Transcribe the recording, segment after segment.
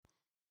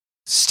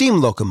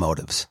Steam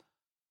locomotives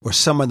were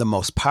some of the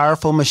most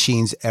powerful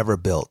machines ever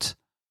built.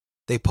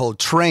 They pulled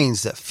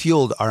trains that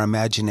fueled our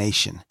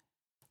imagination.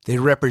 They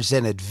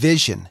represented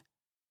vision,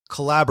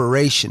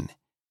 collaboration,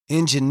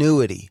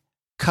 ingenuity,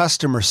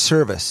 customer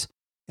service,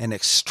 and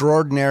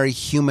extraordinary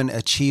human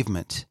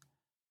achievement.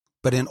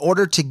 But in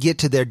order to get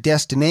to their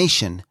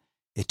destination,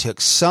 it took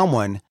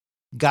someone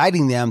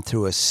guiding them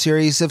through a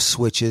series of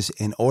switches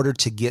in order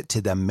to get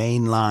to the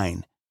main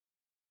line.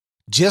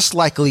 Just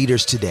like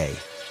leaders today,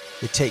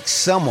 it takes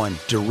someone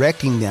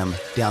directing them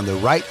down the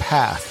right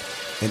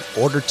path in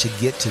order to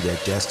get to their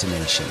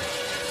destination.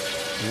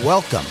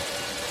 Welcome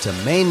to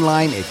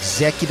Mainline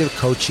Executive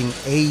Coaching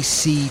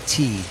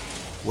ACT,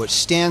 which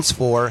stands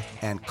for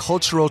And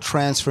Cultural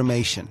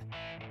Transformation,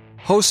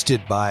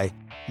 hosted by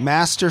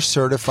Master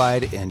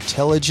Certified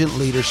Intelligent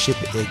Leadership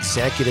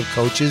Executive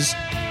Coaches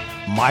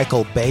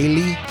Michael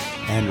Bailey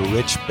and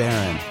Rich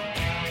Barron,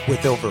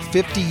 with over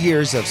 50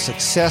 years of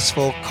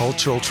successful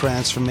cultural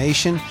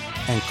transformation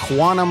and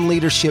quantum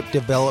leadership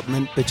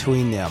development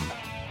between them.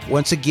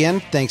 Once again,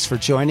 thanks for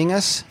joining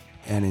us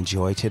and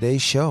enjoy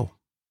today's show.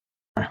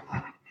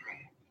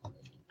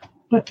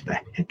 What the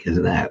heck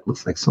is that?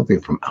 Looks like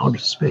something from outer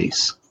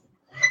space.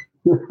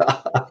 We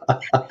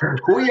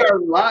are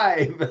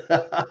live.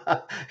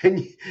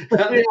 And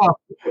a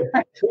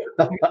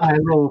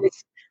little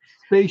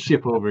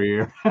spaceship over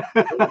here.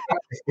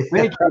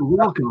 Thank you.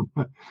 Welcome.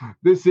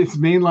 This is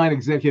Mainline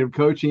Executive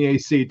Coaching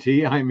ACT.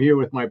 I'm here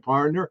with my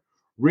partner,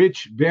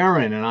 Rich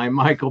Barron, and I'm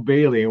Michael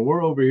Bailey. And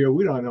we're over here.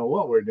 We don't know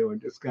what we're doing,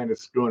 just kind of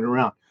screwing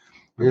around.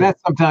 But that's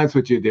sometimes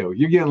what you do.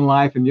 You get in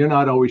life and you're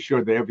not always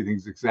sure that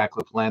everything's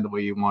exactly planned the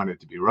way you want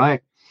it to be,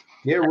 right?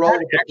 Yeah,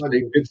 rolling.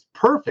 Actually, it's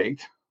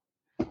perfect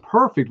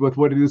with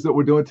what it is that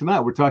we're doing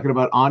tonight. We're talking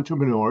about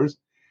entrepreneurs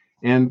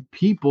and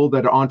people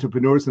that are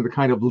entrepreneurs and the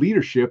kind of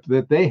leadership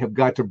that they have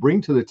got to bring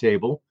to the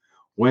table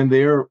when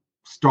they're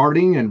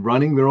starting and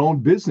running their own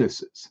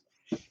businesses.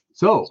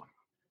 So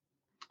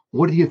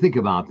what do you think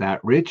about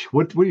that, Rich?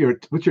 What's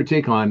your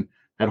take on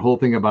that whole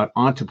thing about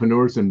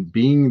entrepreneurs and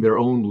being their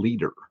own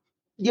leader?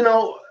 You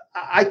know,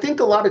 I think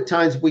a lot of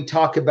times we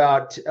talk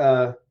about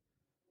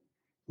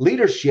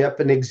leadership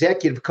and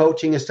executive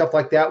coaching and stuff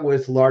like that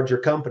with larger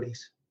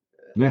companies.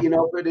 Yeah.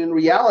 But in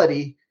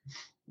reality,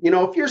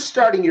 if you're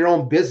starting your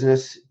own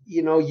business,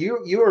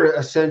 you're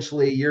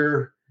essentially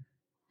you're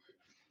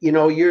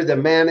the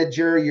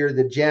manager, you're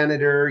the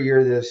janitor,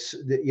 you're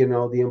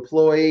the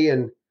employee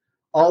and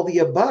all the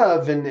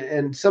above.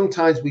 And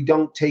sometimes we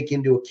don't take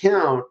into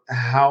account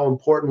how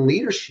important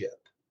leadership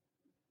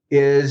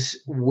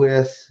is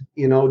with,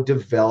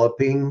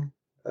 developing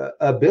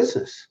a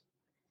business.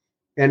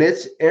 And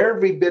it's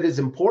every bit as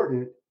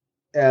important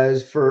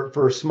as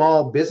for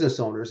small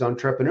business owners,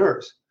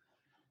 entrepreneurs,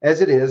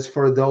 as it is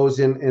for those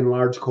in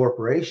large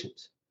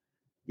corporations.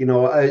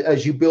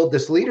 As you build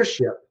this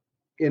leadership,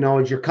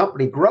 as your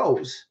company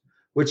grows,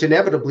 which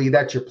inevitably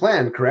that's your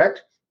plan,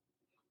 correct?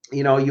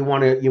 You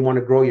want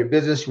to grow your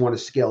business, you want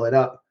to scale it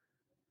up,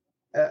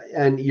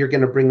 and you're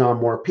going to bring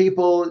on more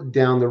people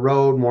down the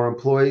road, more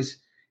employees.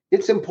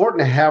 It's important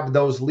to have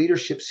those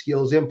leadership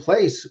skills in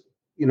place,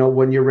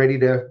 when you're ready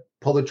to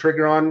pull the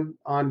trigger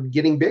on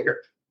getting bigger.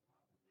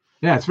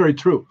 Yeah, it's very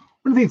true.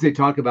 One of the things they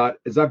talk about,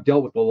 as I've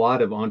dealt with a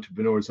lot of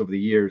entrepreneurs over the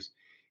years,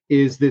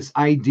 is this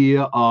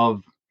idea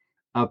of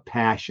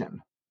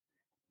passion.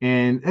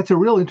 And that's a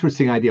real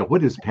interesting idea.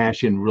 What does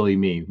passion really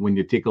mean when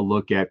you take a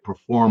look at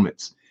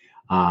performance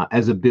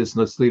as a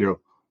business leader?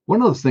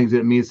 One of those things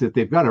that means that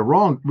they've got a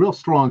real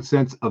strong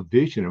sense of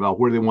vision about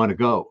where they want to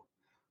go.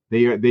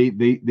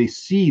 They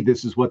see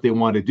this is what they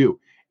want to do.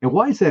 And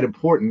why is that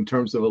important in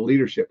terms of a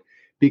leadership?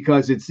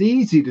 Because it's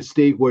easy to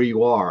stay where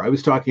you are. I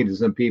was talking to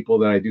some people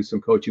that I do some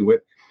coaching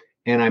with,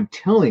 and I'm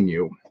telling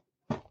you,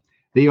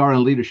 they are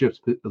in leadership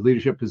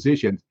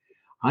positions.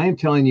 I am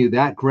telling you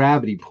that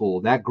gravity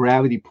pull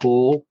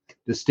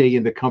to stay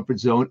in the comfort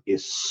zone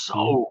is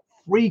so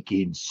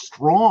freaking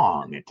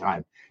strong at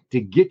times. To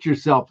get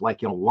yourself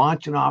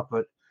launching off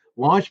a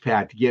launch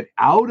pad to get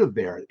out of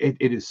there, it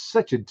is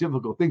such a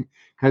difficult thing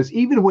because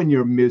even when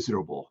you're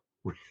miserable,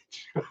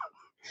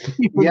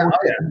 even when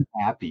you're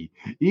happy,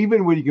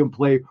 even when you can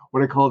play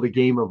what I call the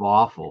game of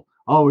awful.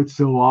 Oh, it's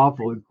so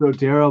awful. It's so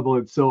terrible.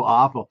 It's so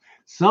awful.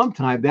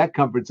 Sometimes that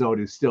comfort zone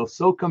is still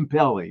so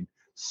compelling,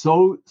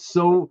 so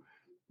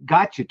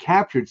got you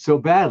captured so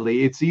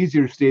badly. It's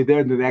easier to stay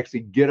there than to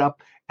actually get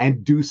up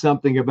and do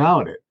something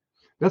about it.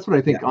 That's what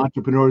I think.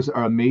 Entrepreneurs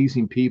are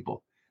amazing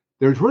people.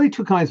 There's really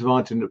two kinds of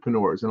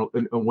entrepreneurs,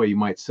 in a way you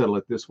might settle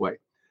it this way.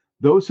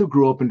 Those who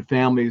grew up in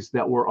families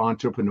that were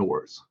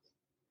entrepreneurs.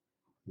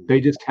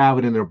 They just have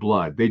it in their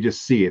blood. They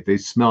just see it. They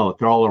smell it.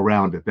 They're all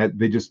around it. That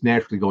they just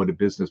naturally go into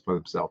business for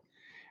themselves.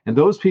 And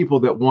those people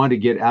that want to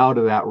get out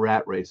of that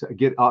rat race,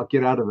 get out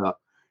of the,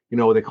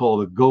 what they call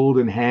the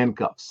golden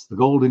handcuffs, the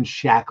golden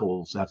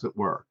shackles, as it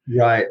were.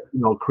 Right.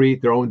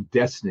 Create their own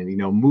destiny,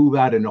 move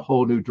out in a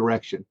whole new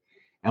direction.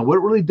 And what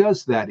really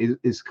does that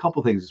is a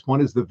couple things.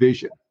 One is the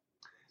vision.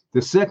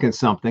 The second,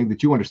 something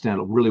that you understand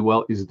really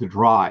well, is the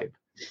drive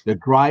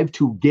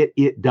to get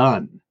it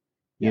done.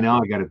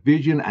 I got a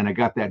vision and I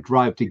got that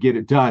drive to get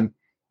it done.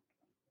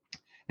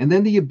 And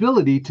then the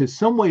ability to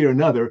some way or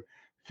another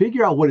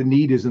figure out what a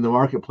need is in the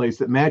marketplace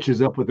that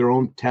matches up with their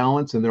own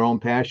talents and their own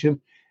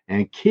passion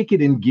and kick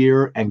it in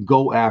gear and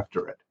go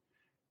after it.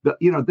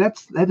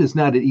 That is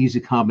not an easy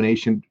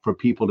combination for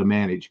people to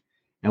manage.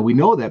 And we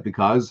know that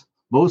because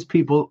most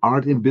people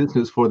aren't in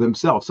business for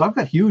themselves. So I've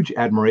got huge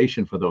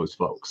admiration for those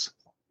folks.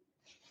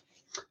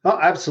 Oh,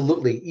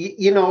 absolutely.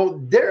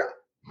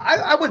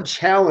 I would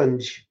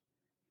challenge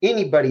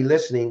anybody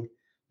listening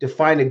to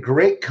find a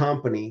great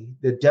company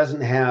that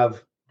doesn't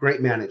have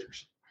great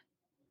managers.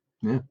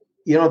 Yeah.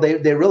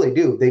 They really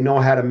do. They know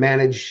how to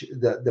manage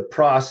the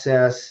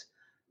process.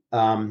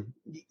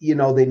 They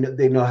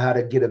know how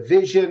to get a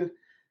vision.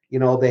 They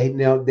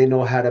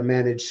know how to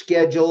manage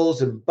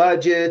schedules and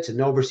budgets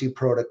and oversee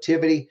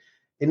productivity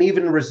and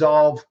even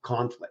resolve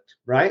conflict,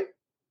 right?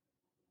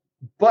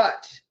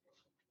 But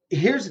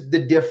here's the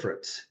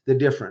difference.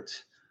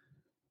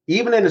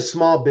 Even in a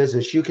small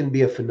business, you can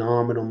be a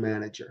phenomenal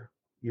manager.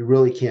 You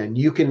really can.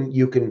 You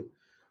can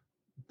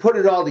put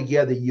it all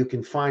together. You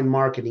can find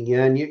marketing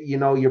in.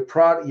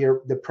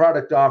 The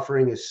product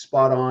offering is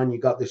spot on. You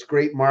got this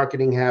great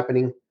marketing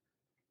happening.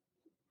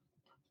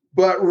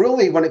 But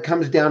really, when it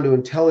comes down to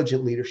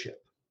intelligent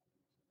leadership,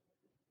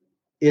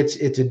 it's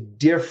a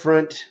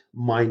different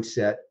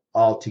mindset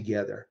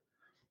altogether.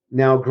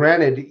 Now,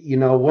 granted,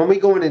 when we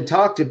go in and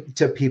talk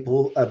to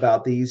people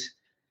about these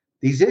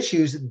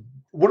issues,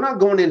 we're not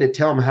going in to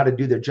tell them how to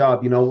do their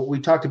job. We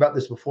talked about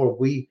this before.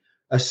 We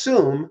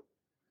assume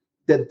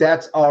that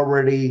that's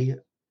already,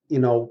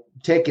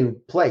 taken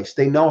place.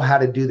 They know how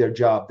to do their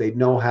job. They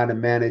know how to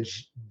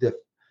manage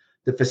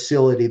the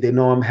facility. They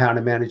know how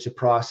to manage the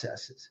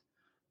processes.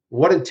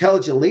 What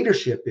intelligent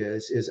leadership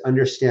is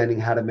understanding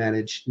how to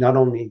manage not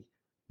only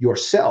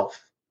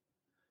yourself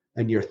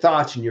and your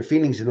thoughts and your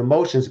feelings and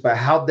emotions, but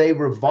how they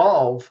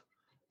revolve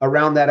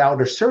around that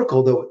outer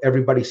circle that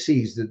everybody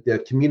sees,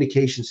 the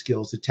communication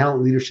skills, the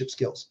talent leadership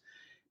skills.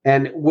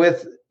 And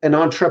with an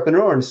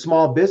entrepreneur and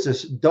small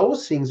business,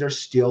 those things are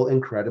still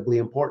incredibly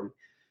important.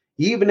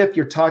 Even if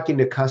you're talking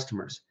to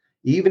customers,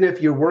 even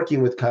if you're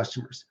working with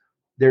customers,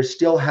 there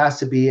still has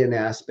to be an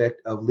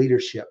aspect of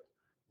leadership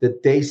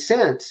that they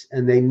sense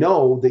and they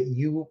know that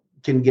you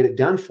can get it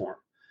done for them.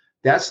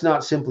 That's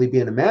not simply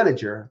being a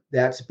manager,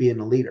 that's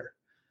being a leader.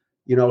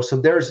 So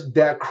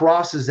that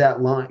crosses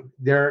that line.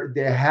 There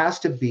has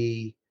to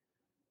be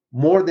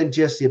more than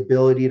just the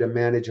ability to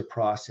manage a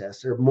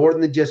process, or more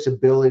than just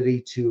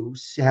ability to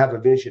have a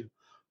vision,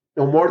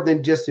 or more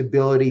than just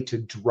ability to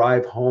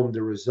drive home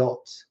the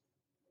results.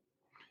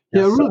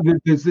 Really,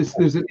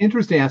 there's an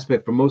interesting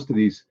aspect for most of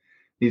these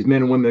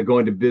men and women that go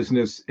into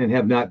business and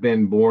have not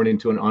been born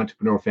into an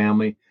entrepreneur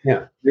family.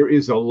 Yeah. There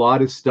is a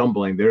lot of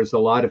stumbling. There's a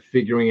lot of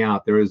figuring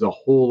out. There is a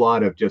whole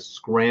lot of just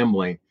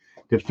scrambling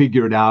to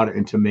figure it out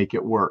and to make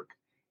it work.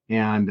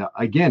 And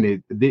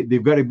again,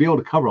 they've got to be able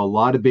to cover a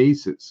lot of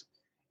bases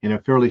in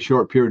a fairly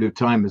short period of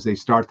time as they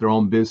start their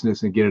own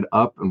business and get it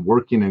up and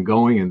working and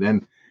going, and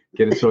then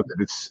get it so that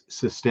it's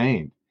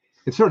sustained.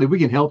 And certainly we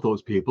can help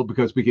those people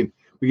because we can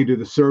do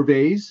the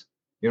surveys,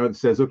 that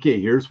says,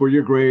 okay, here's where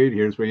you're great,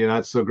 here's where you're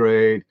not so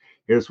great,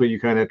 here's where you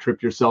kind of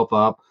trip yourself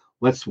up.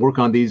 Let's work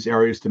on these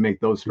areas to make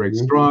those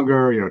strengths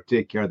stronger,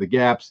 take care of the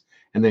gaps,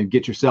 and then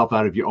get yourself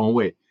out of your own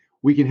way.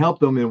 We can help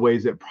them in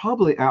ways that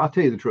probably, I'll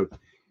tell you the truth,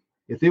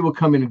 if they will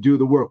come in and do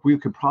the work, we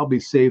could probably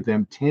save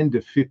them 10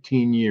 to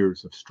 15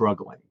 years of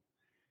struggling,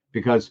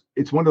 because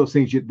it's one of those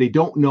things they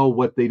don't know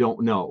what they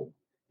don't know.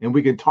 And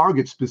we can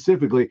target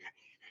specifically,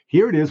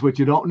 here it is what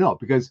you don't know.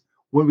 Because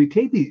when we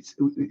take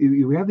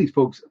we have these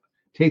folks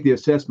take the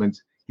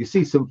assessments, you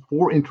see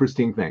four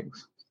interesting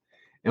things.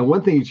 And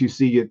one thing is you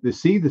see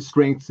the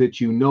strengths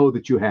that you know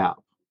that you have.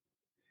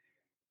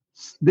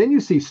 Then you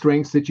see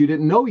strengths that you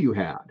didn't know you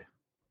had.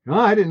 Oh,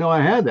 I didn't know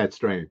I had that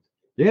strength.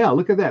 Yeah,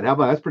 look at that. How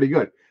about that's pretty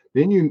good.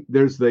 Then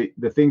there's the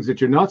things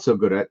that you're not so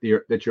good at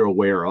that you're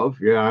aware of.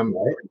 Yeah, I'm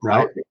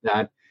right at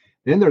that.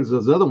 Then there's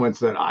those other ones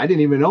that I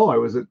didn't even know I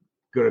was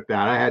good at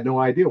that. I had no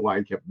idea why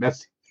I kept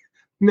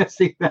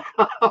messing that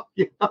up.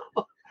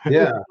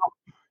 Yeah.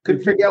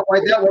 Couldn't figure out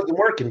why that wasn't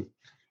working.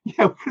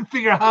 Yeah, we couldn't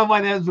figure out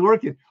why that was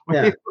working.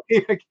 Why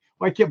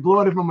I kept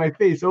blowing it from my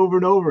face over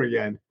and over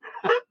again.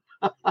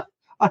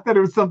 I thought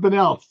it was something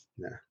else.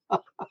 Yeah.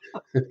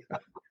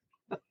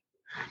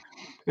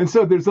 And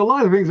so there's a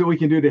lot of things that we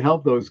can do to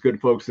help those good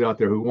folks out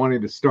there who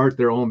wanting to start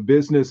their own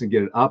business and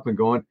get it up and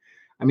going.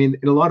 I mean,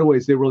 in a lot of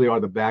ways, they really are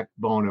the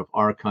backbone of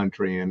our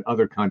country and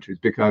other countries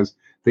because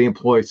they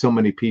employ so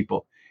many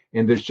people.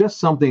 And there's just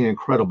something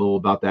incredible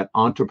about that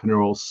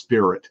entrepreneurial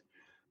spirit.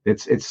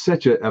 It's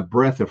such a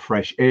breath of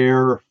fresh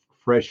air,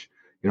 fresh,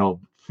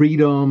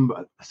 freedom,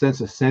 a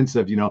sense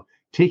of,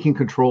 taking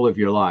control of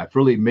your life,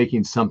 really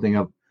making something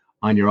up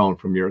on your own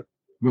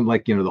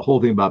the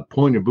whole thing about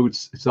pulling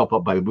yourself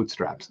up by the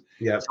bootstraps.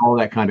 Yeah. It's all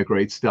that kind of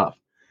great stuff.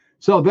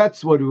 So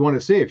that's what we want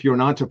to say. If you're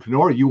an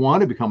entrepreneur, you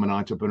want to become an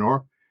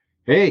entrepreneur,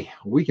 hey,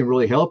 we can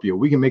really help you.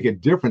 We can make a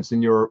difference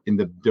in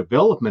the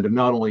development of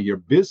not only your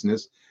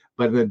business,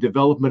 but in the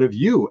development of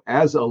you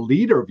as a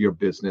leader of your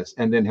business,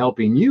 and then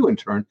helping you in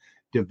turn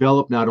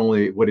develop not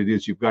only what it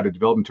is you've got to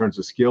develop in terms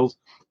of skills,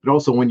 but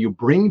also when you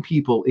bring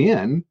people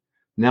in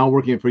now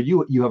working for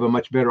you, you have a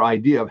much better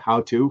idea of how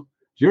to,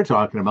 as you're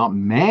talking about,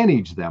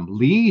 manage them,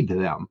 lead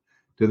them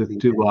to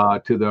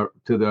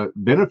the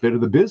benefit of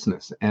the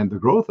business and the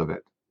growth of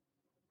it.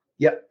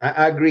 Yeah,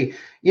 I agree.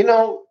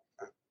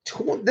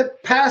 The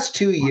past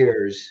 2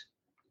 years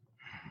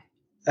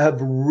have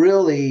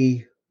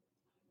really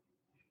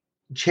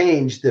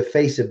changed the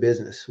face of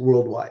business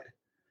worldwide.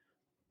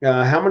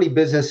 How many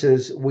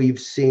businesses we've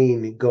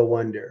seen go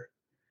under,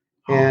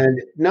 and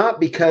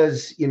not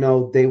because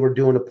they were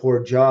doing a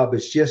poor job.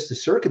 It's just the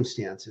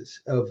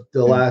circumstances of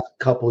the last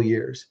couple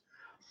years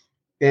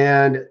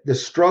and the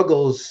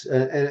struggles.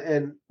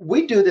 And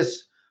we do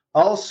this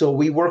also.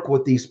 We work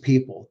with these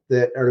people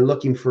that are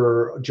looking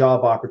for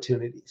job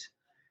opportunities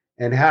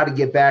and how to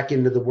get back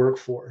into the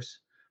workforce.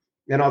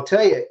 And I'll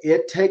tell you,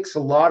 it takes a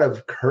lot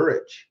of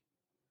courage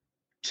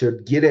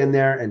to get in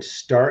there and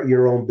start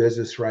your own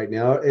business right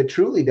now. It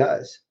truly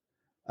does.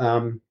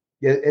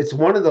 It's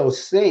one of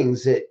those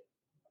things that,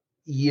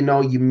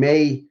 you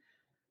may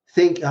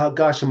think, oh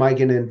gosh, am I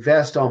going to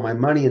invest all my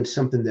money in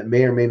something that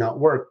may or may not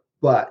work?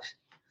 But,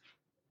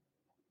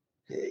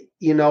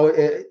 you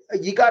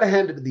got to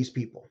hand it to these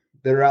people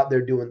that are out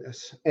there doing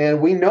this.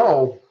 And we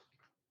know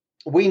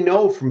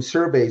from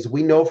surveys,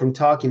 we know from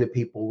talking to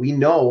people, we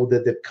know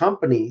that the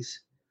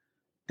companies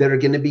that are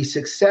going to be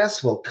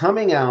successful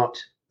coming out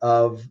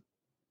of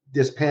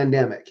this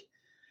pandemic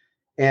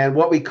and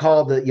what we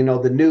call the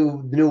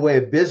new way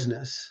of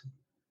business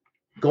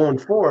going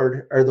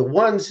forward are the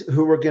ones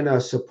who are going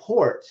to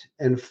support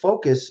and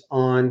focus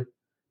on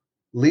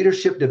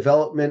leadership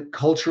development,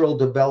 cultural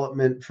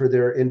development for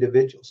their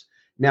individuals.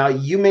 Now,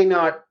 you may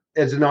not,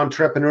 as an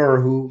entrepreneur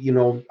who,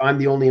 I'm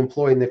the only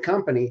employee in the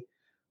company.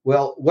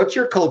 Well, what's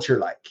your culture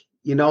like?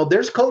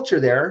 There's culture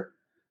there.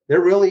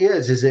 There really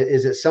is. Is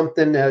it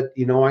something that,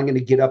 I'm going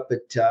to get up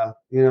at,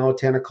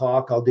 10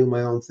 o'clock, I'll do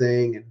my own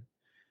thing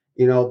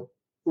and,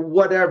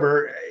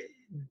 whatever.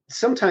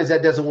 Sometimes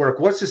that doesn't work.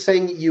 What's the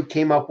saying you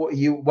came up with?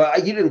 You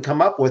didn't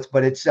come up with,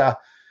 but it's,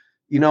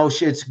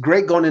 it's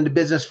great going into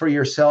business for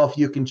yourself.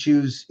 You can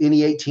choose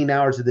any 18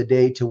 hours of the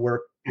day to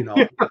work,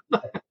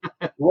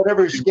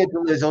 whatever your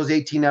schedule is, those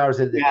 18 hours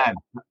of the day.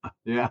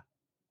 Yeah.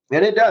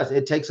 And it does.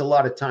 It takes a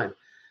lot of time.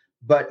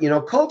 But,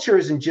 culture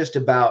isn't just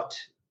about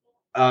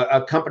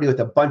a company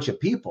with a bunch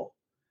of people.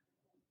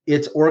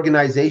 It's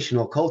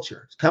organizational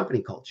culture. It's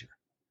company culture.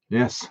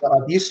 Yes.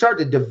 You start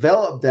to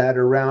develop that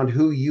around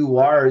who you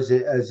are as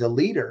a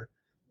leader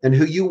and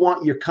who you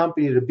want your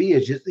company to be.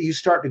 As you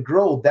start to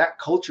grow, that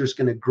culture is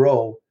going to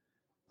grow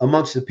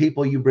amongst the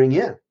people you bring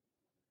in.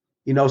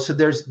 So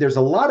there's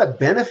a lot of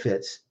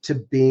benefits to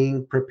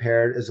being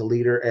prepared as a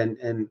leader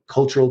and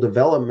cultural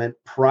development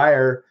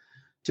prior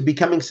to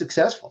becoming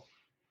successful.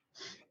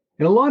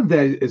 And a lot of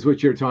that is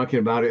what you're talking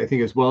about, I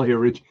think, as well here,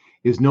 Rich,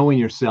 is knowing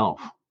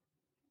yourself.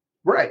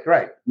 Right.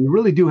 You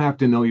really do have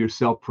to know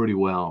yourself pretty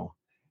well.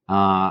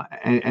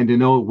 And to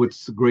know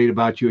what's great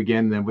about you,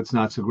 again, and what's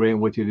not so great,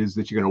 and what it is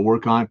that you're going to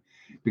work on,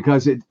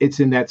 because it's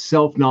in that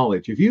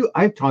self-knowledge.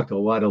 I've talked to a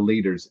lot of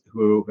leaders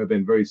who have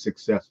been very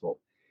successful,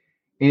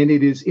 and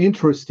it is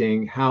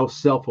interesting how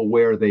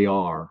self-aware they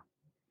are.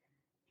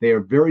 They are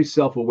very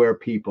self-aware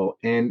people,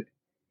 and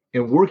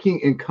working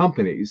in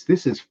companies,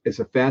 this is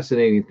a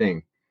fascinating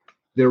thing.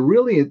 They're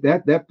really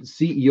that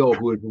CEO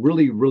who is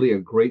really, really a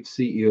great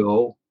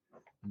CEO.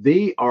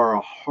 They are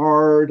a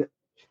hard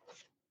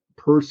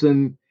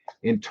person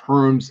in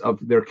terms of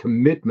their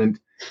commitment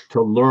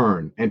to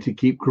learn and to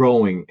keep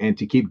growing and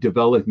to keep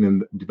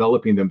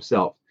developing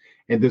themselves.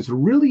 And there's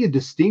really a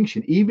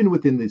distinction, even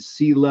within the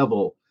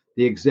C-level,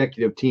 the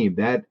executive team,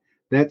 that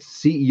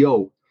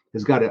CEO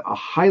has got a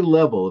high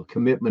level of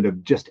commitment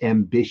of just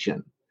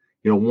ambition,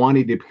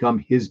 wanting to become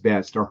his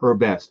best or her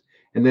best.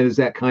 And then as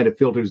that kind of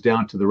filters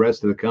down to the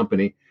rest of the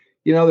company,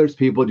 there's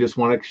people just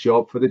want to show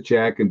up for the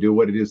check and do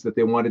what it is that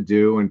they want to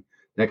do and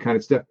that kind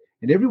of stuff.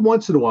 And every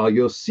once in a while,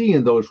 you'll see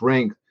in those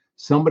ranks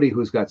somebody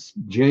who's got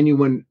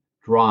genuine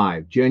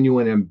drive,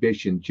 genuine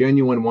ambition,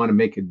 genuine want to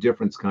make a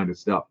difference kind of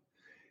stuff.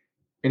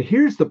 And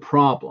here's the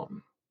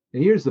problem.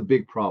 And here's the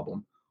big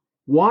problem.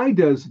 Why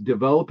does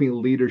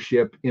developing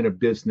leadership in a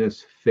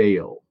business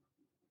fail?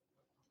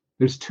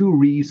 There's two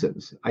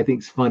reasons, I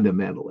think,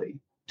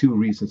 fundamentally.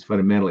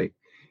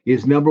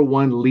 Is number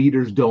one,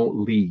 leaders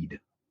don't lead.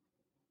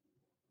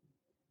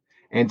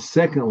 And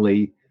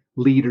secondly,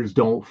 leaders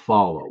don't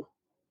follow.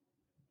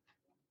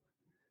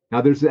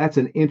 Now, that's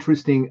an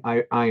interesting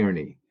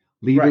irony.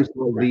 Leaders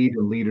will lead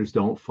and leaders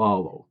don't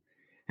follow.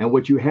 And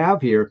what you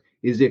have here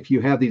is if you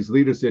have these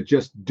leaders that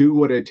just do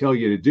what I tell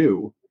you to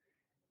do,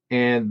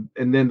 and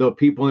then the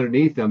people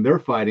underneath them, they're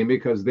fighting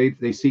because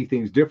they see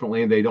things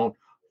differently and they don't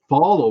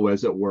follow,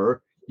 as it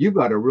were, you've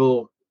got a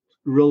real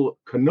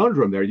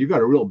conundrum there. You've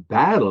got a real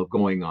battle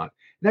going on.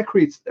 And that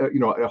creates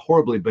a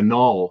horribly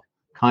banal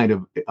kind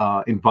of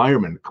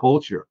environment,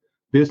 culture,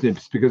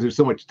 business, because there's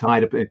so much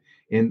tied up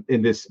in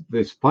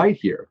this fight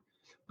here.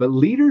 But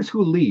leaders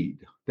who lead,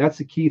 That's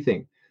the key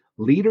thing.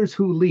 Leaders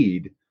who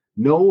lead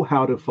know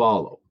how to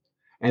follow,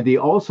 and they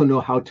also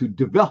know how to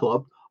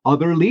develop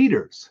other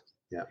leaders.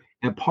 Yeah.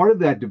 And part of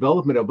that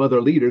development of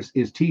other leaders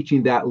is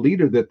teaching that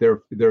leader that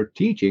they're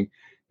teaching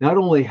not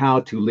only how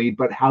to lead,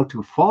 but how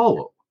to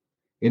follow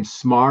in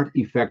smart,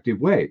 effective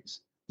ways,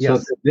 so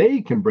Yes. that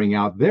they can bring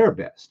out their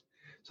best.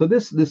 So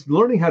this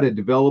learning how to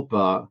develop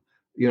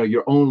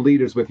your own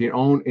leaders within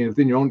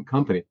your own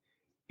company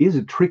is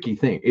a tricky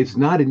thing. It's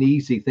not an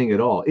easy thing at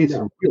all. It's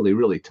No. really,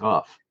 really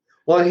tough.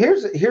 Well,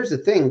 here's the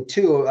thing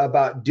too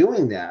about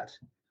doing that.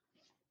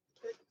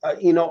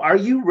 Are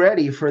you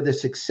ready for the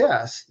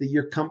success that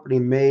your company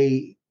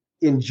may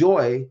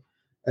enjoy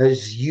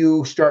as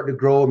you start to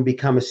grow and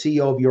become a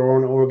CEO of your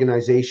own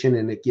organization,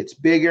 and it gets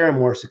bigger and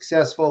more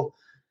successful,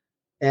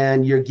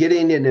 and you're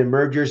getting into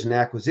mergers and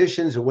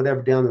acquisitions or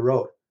whatever down the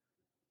road?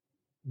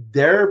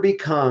 There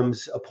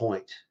becomes a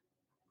point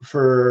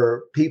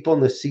for people in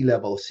the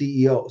C-level,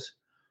 CEOs,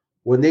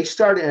 when they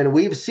start, and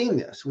we've seen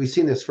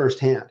this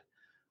firsthand,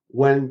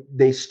 when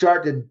they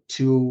started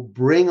to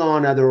bring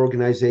on other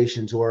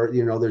organizations, or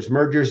there's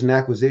mergers and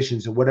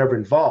acquisitions or whatever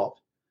involved,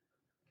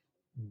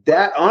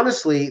 that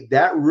honestly,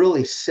 that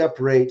really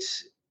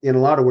separates, in a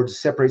lot of words,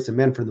 separates the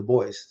men from the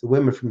boys, the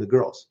women from the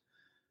girls,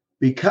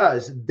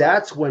 because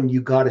that's when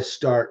you got to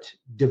start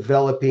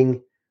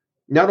developing,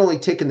 not only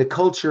taking the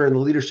culture and the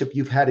leadership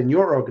you've had in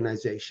your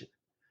organization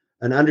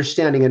and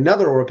understanding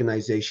another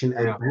organization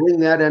and bring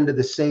that under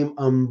the same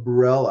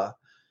umbrella.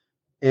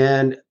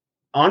 And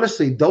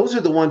honestly, those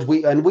are the ones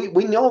we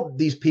know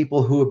these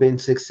people who have been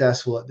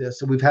successful at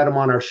this. And we've had them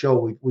on our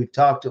show. We've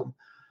talked to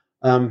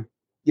them.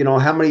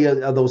 How many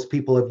of those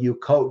people have you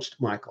coached,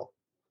 Michael?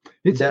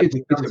 It's a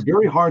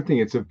very hard thing.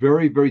 It's a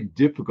very, very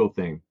difficult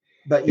thing.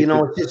 But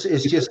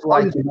it's just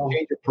like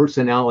change the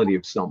personality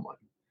of someone.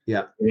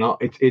 Yeah.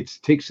 It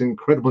takes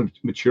incredible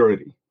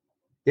maturity.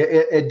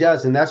 It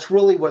does, and that's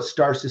really what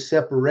starts to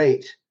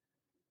separate,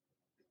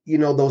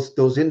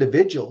 those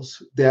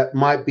individuals that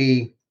might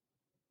be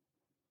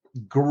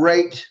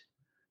great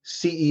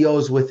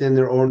CEOs within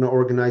their own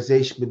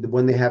organization, but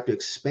when they have to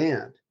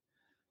expand,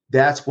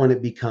 that's when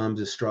it becomes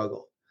a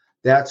struggle.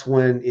 That's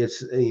when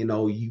it's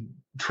you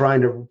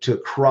trying to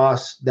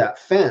cross that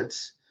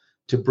fence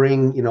to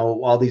bring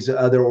all these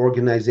other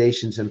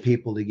organizations and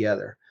people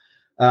together,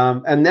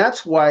 and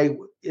that's why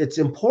it's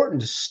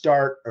important to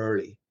start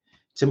early.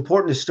 It's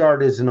important to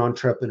start as an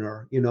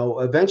entrepreneur.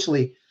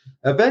 Eventually,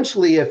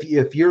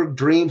 if your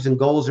dreams and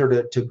goals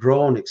are to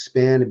grow and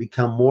expand and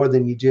become more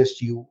than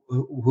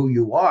who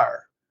you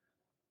are,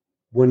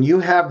 when you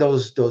have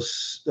those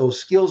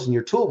skills in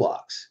your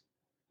toolbox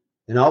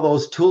and all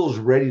those tools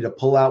ready to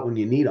pull out when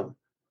you need them,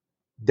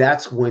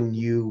 that's when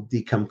you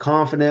become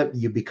confident,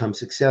 you become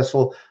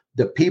successful.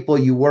 The people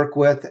you work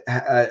with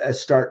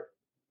start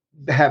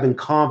having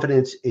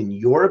confidence in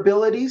your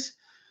abilities.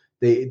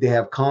 They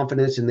have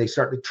confidence and they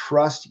start to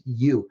trust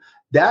you.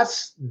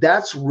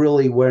 That's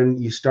really when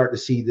you start to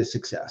see the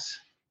success.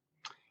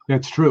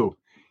 That's true.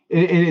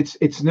 And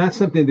it's not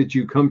something that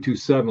you come to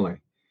suddenly.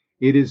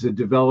 It is a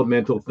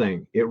developmental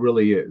thing. It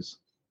really is.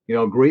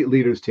 Great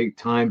leaders take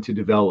time to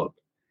develop,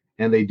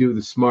 and they do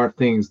the smart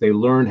things. They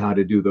learn how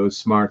to do those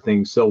smart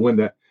things. So when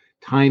the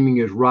timing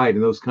is right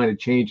and those kind of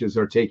changes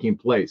are taking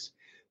place,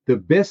 the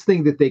best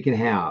thing that they can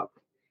have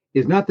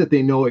is not that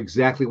they know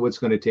exactly what's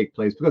going to take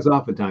place, because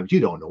oftentimes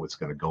you don't know what's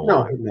going to go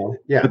on. No,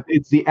 yeah. But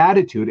it's the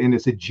attitude, and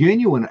it's a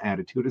genuine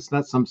attitude. It's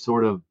not some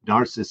sort of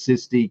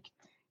narcissistic,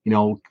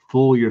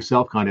 fool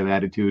yourself kind of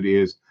attitude.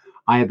 Is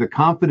I have the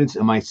confidence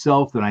in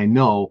myself that I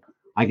know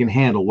I can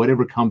handle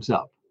whatever comes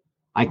up.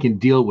 I can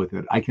deal with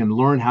it. I can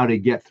learn how to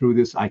get through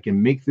this. I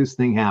can make this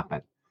thing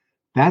happen.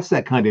 That's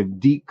that kind of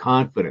deep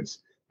confidence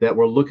that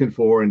we're looking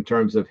for in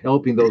terms of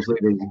helping those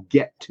leaders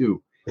get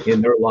to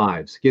in their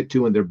lives, get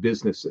to in their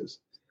businesses.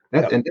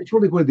 And that's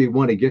really what they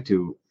want to get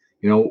to,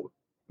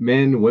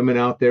 men, women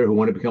out there who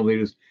want to become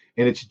leaders.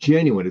 And it's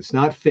genuine. It's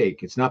not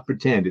fake. It's not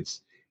pretend.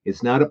 It's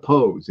not a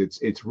pose.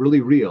 It's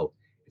really real.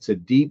 It's a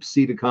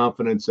deep-seated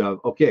confidence of,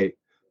 okay,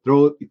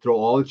 throw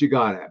all that you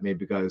got at me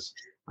because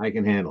I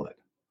can handle it.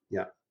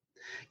 Yeah.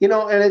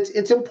 And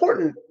it's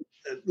important,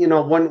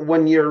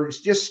 when you're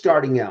just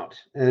starting out,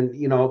 and,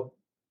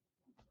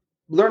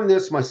 learn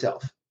this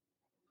myself.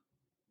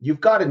 You've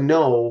got to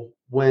know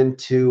when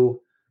to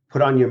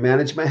put on your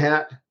management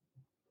hat,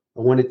 I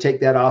want to take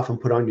that off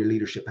and put on your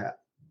leadership hat,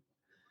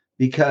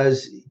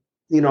 because,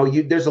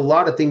 there's a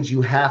lot of things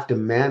you have to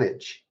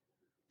manage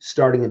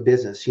starting a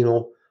business,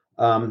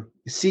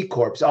 C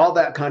Corps, all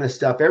that kind of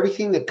stuff,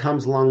 everything that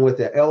comes along with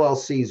it,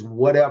 LLCs,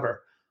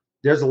 whatever.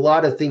 There's a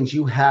lot of things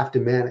you have to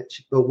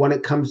manage. But when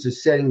it comes to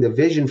setting the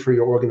vision for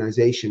your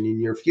organization in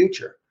your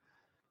future,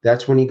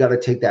 that's when you got to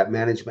take that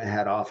management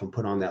hat off and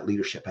put on that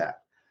leadership hat.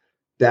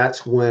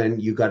 That's when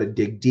you got to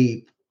dig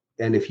deep.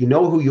 And if you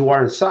know who you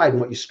are inside and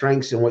what your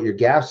strengths and what your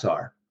gaps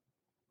are,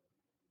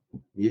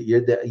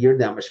 you're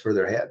that much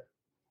further ahead.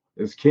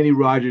 As Kenny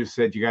Rogers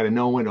said, you got to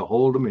know when to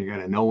hold them and you got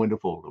to know when to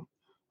fold them.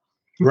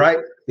 Right.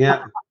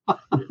 Yeah.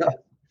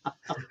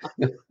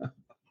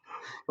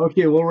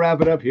 Okay, we'll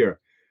wrap it up here.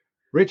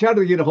 Rich, how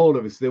do they get a hold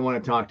of us if they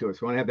want to talk to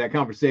us? We want to have that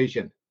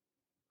conversation.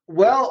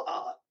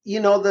 Well,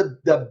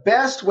 the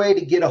best way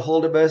to get a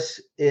hold of us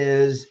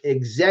is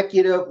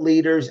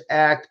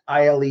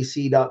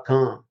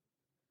executiveleadersact.ilec.com.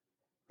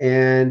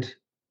 And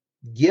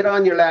get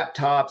on your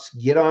laptops,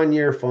 get on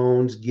your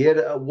phones,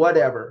 get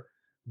whatever.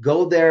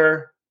 Go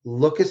there,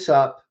 look us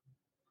up,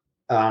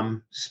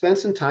 spend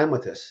some time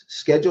with us,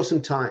 schedule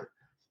some time,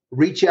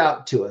 reach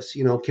out to us,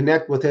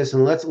 connect with us,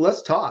 and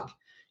let's talk.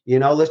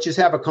 Let's just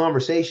have a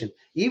conversation.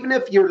 Even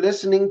if you're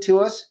listening to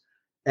us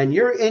and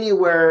you're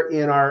anywhere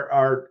in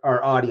our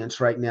audience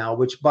right now,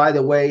 which, by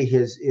the way,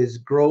 is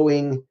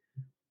growing.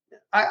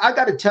 I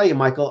got to tell you,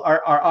 Michael,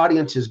 our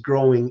audience is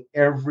growing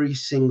every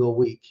single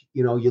week.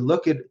 You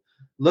look at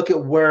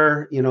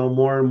where,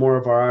 more and more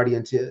of our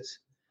audience is.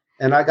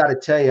 And I got to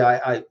tell you,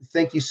 I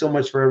thank you so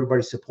much for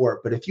everybody's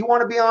support. But if you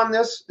want to be on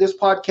this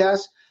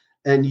podcast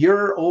and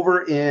you're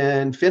over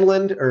in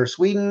Finland or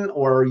Sweden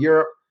or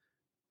Europe,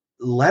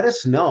 let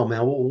us know,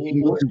 man.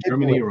 We'll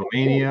Germany,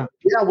 Romania.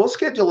 Yeah, we'll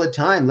schedule a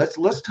time.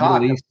 Let's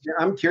talk.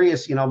 I'm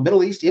curious,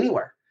 Middle East,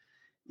 anywhere.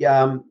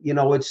 Yeah,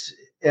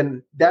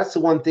 and that's the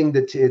one thing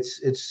that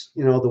it's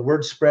the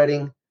word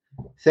spreading.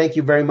 Thank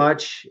you very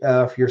much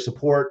for your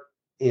support.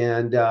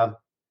 And tell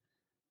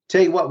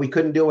you what, we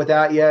couldn't do it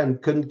without you and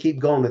couldn't keep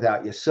going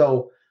without you.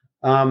 So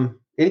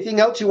anything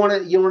else you want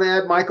to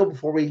add, Michael,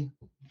 before we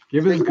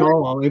give us a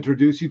call? I'll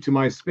introduce you to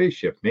my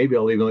spaceship. Maybe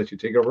I'll even let you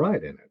take a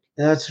ride in it.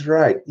 That's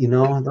right. I've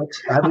never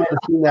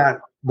seen that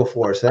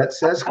before. So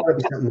that's got to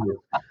be something new.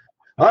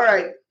 All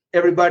right,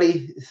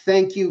 everybody.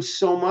 Thank you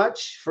so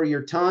much for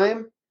your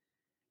time.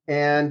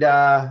 And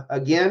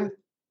again,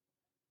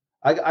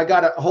 I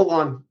got to hold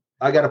on.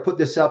 I got to put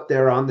this up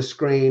there on the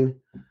screen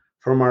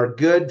from our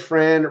good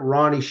friend,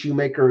 Ronnie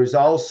Shoemaker, who's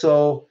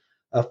also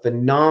a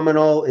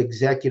phenomenal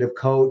executive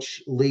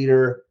coach,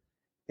 leader,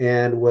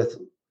 and with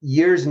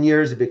years and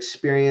years of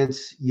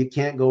experience. You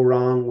can't go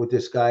wrong with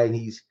this guy. And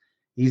he's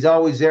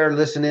always there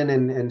listening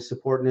and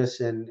supporting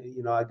us. And,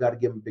 I got to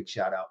give him a big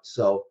shout out.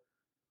 So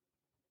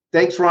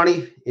thanks,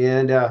 Ronnie.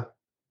 And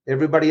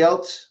everybody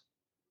else,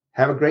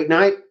 have a great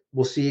night.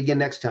 We'll see you again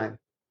next time.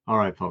 All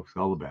right, folks.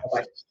 All the best.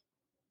 Bye.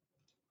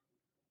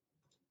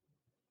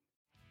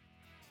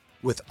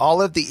 With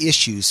all of the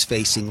issues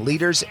facing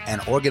leaders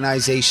and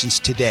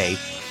organizations today,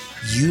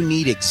 you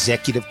need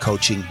executive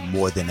coaching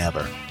more than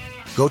ever.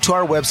 Go to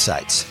our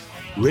websites,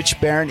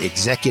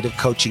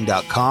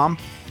 richbarronexecutivecoaching.com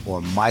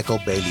or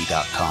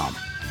michaelbailey.com.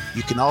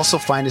 You can also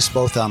find us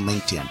both on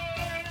LinkedIn.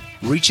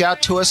 Reach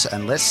out to us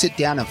and let's sit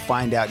down and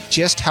find out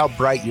just how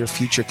bright your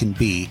future can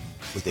be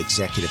with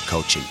executive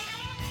coaching.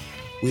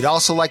 We'd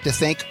also like to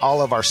thank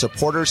all of our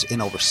supporters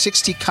in over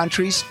 60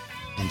 countries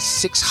and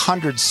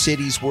 600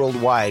 cities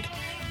worldwide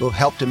who have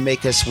helped to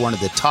make us one of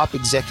the top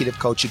executive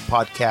coaching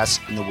podcasts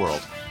in the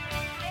world.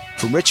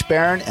 From Rich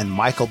Barron and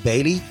Michael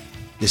Bailey,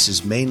 this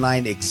is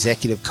Mainline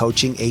Executive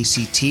Coaching,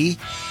 ACT.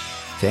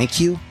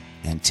 Thank you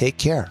and take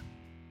care.